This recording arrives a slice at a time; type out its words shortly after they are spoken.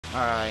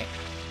Alright.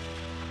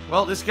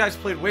 Well, this guy's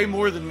played way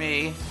more than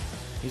me.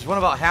 He's won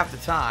about half the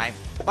time.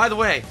 By the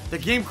way, the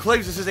game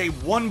claims this is a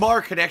 1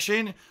 bar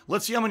connection.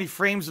 Let's see how many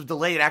frames of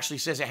delay it actually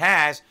says it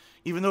has,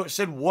 even though it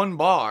said 1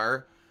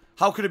 bar.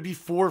 How could it be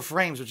 4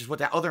 frames, which is what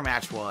that other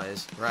match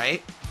was,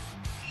 right?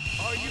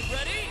 Are you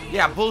ready?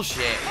 Yeah,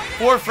 bullshit.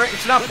 4 frames.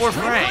 It's not 4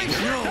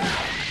 frames. You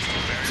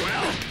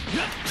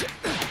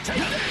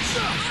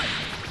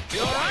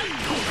alright?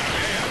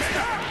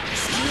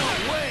 No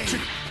way.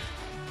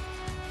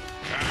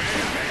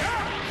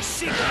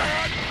 See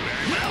that?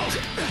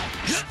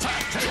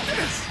 Take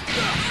this.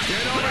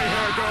 Get over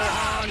here,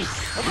 Gohan.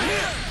 Over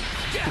here.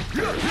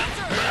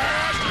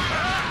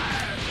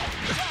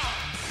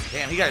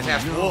 Damn, he got his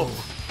ass whooped.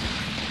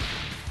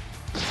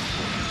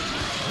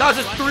 That was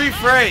just 3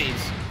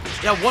 frames.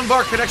 Yeah, 1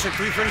 bar connection,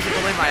 3 frames to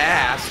delay my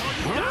ass.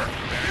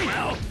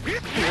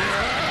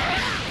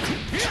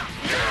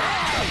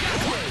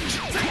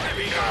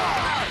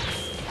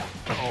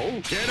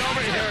 Oh, get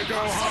over here,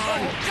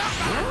 Gohan.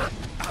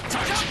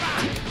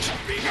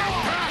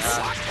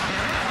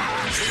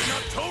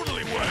 Not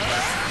totally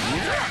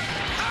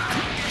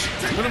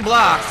Couldn't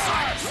block.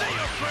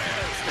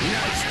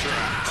 Nice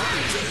try.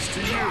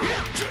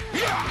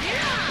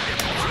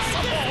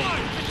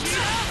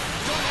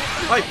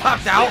 Oh, he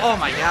popped out? Oh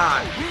my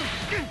god.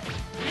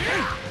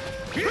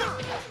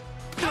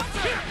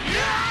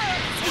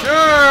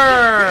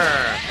 Sure!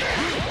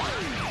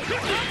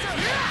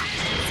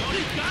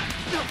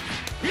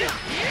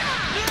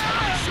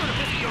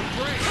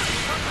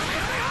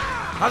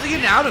 How's he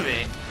getting out of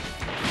it?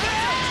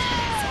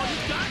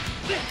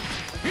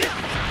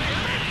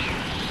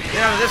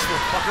 Get out of this little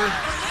fucker.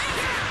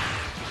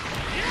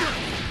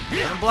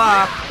 Let him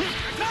block.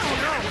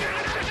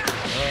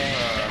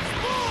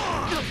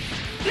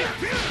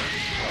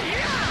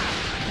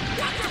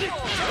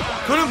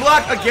 Couldn't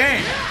block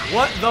again.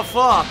 What the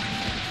fuck?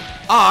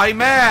 I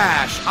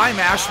mash more.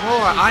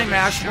 I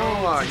mash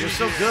more. You're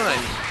so good.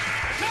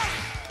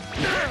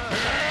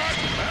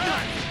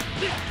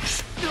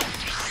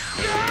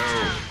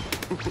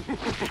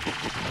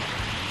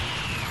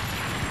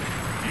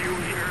 You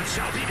here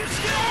shall be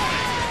destroyed.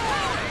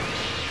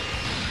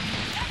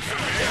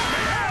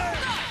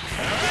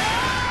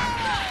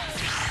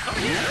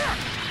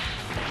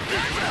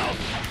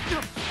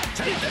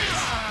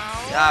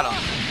 Got him.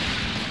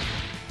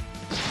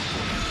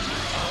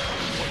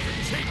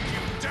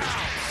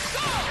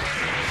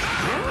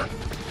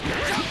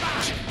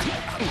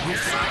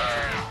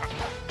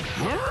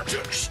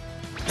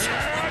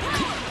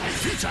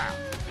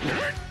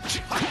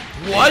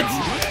 What?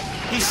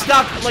 He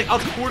stopped like a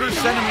quarter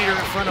centimeter in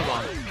front of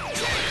him.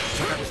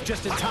 That was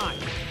just in time.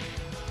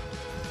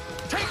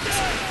 Take this!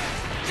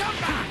 Come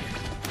back!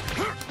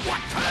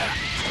 What?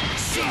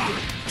 See you!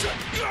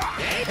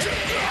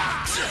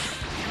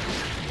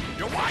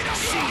 You're wide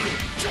open!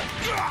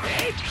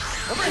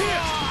 Over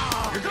here!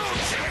 Here goes!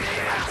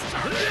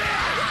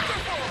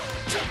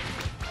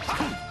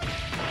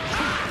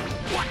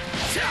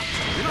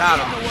 Got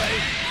him.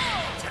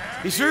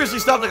 He seriously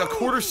stopped like a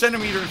quarter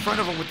centimeter in front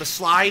of him with the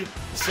slide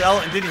cell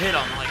and didn't hit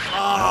him. I'm like, oh.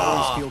 I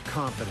always feel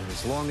confident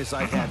as long as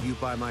I have you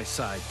by my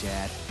side,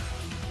 Dad.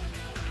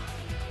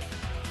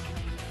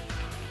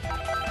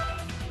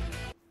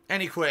 And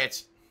he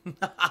quits.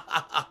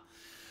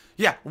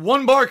 Yeah,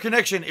 1 bar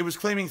connection. It was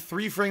claiming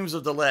 3 frames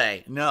of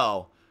delay.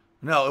 No,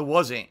 it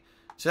wasn't.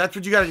 So that's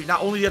what you gotta do.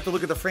 Not only do you have to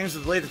look at the frames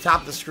of delay at the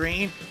top of the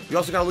screen, you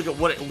also gotta look at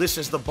what it lists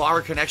as the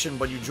bar connection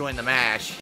when you join the match.